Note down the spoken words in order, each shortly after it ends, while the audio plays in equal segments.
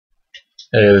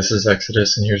Hey, this is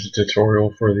Exodus, and here's a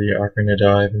tutorial for the Ocarina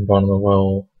Dive and bottom of the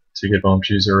well to get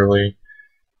Bombchus early.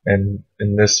 And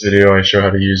in this video, I show how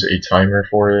to use a timer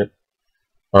for it,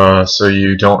 so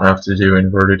you don't have to do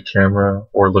inverted camera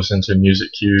or listen to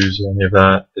music cues or any of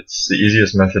that. It's the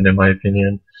easiest method in my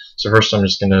opinion. So first, I'm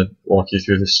just going to walk you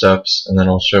through the steps, and then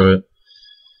I'll show it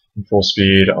in full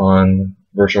speed on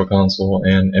Virtual Console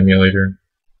and emulator.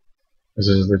 Those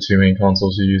are the two main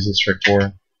consoles you use this trick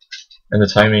for. And the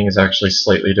timing is actually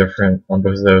slightly different on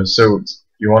both of those. So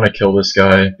you want to kill this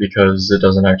guy because it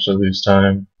doesn't actually lose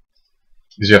time,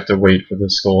 because you have to wait for the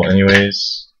skull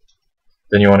anyways.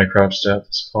 Then you want to crouch step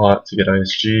the spot to get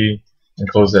ISG and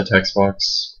close that text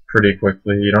box pretty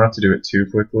quickly. You don't have to do it too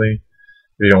quickly,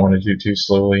 but you don't want to do it too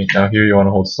slowly. Now here you want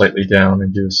to hold slightly down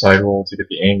and do a side roll to get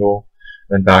the angle,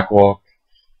 then back walk.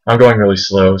 I'm going really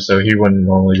slow, so he wouldn't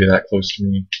normally be that close to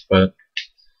me, but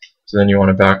so then you want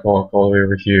to back walk all the way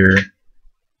over here,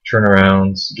 turn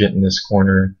around, get in this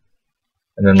corner,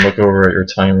 and then look over at your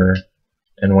timer,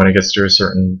 and when it gets to a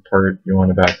certain part you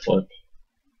want to backflip.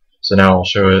 So now I'll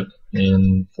show it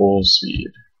in full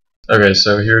speed. Okay,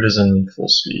 so here it is in full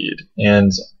speed,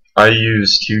 and I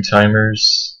use two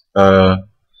timers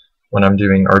when I'm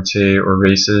doing RTA or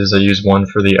races. I use one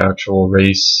for the actual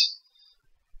race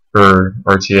for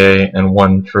RTA and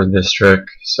one for this trick,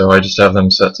 so I just have them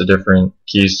set to different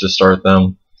keys to start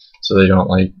them so they don't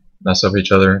like mess up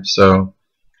each other. So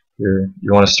you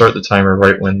want to start the timer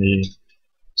right when the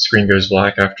screen goes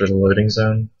black after the loading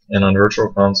zone, and on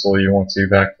Virtual Console you want to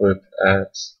backflip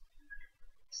at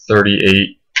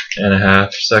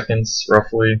 38.5 seconds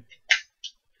roughly.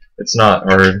 It's not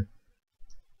hard,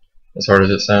 as hard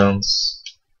as it sounds.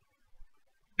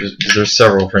 There's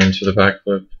several frames for the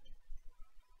backflip.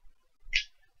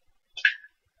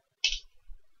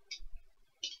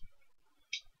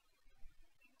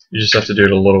 You just have to do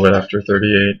it a little bit after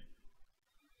 38.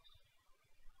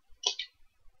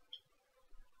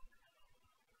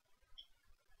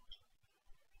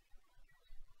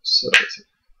 So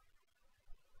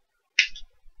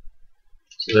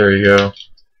there you go.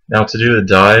 Now to do the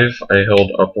dive, I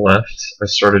held up left. I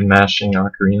started mashing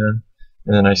Ocarina,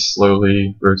 and then I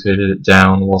slowly rotated it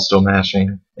down while still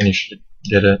mashing, and you should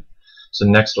get it. So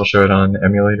next I'll show it on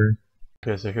emulator.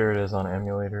 Okay, so here it is on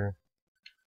emulator.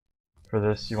 For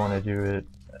this, you want to do it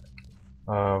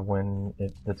when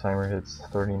the timer hits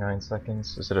 39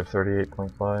 seconds instead of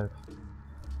 38.5.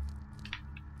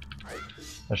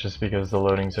 That's just because the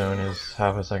loading zone is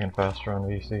half a second faster on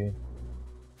VC.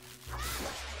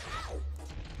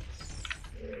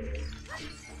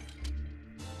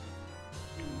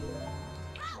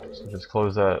 So just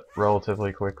close that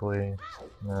relatively quickly,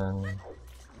 and then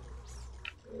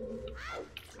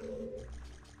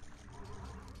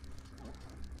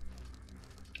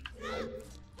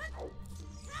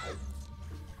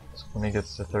when it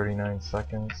gets to 39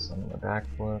 seconds, I'm going to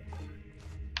backflip.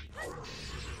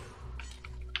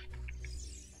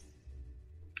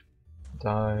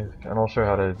 Dive, and I'll show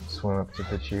how to swim up to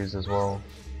the cheese as well.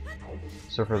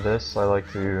 So for this, I like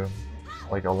to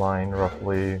align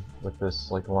roughly with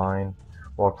this line,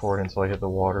 walk forward until I hit the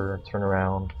water, turn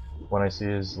around. When I see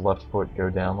his left foot go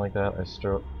down like that, I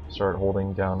start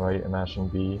holding down right and mashing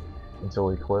B until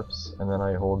he clips, and then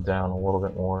I hold down a little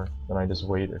bit more, then I just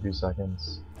wait a few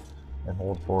seconds and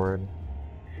hold forward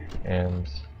and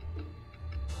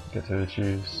get to the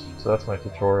cheese. So that's my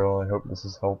tutorial. I hope this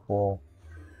is helpful.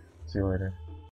 See you later.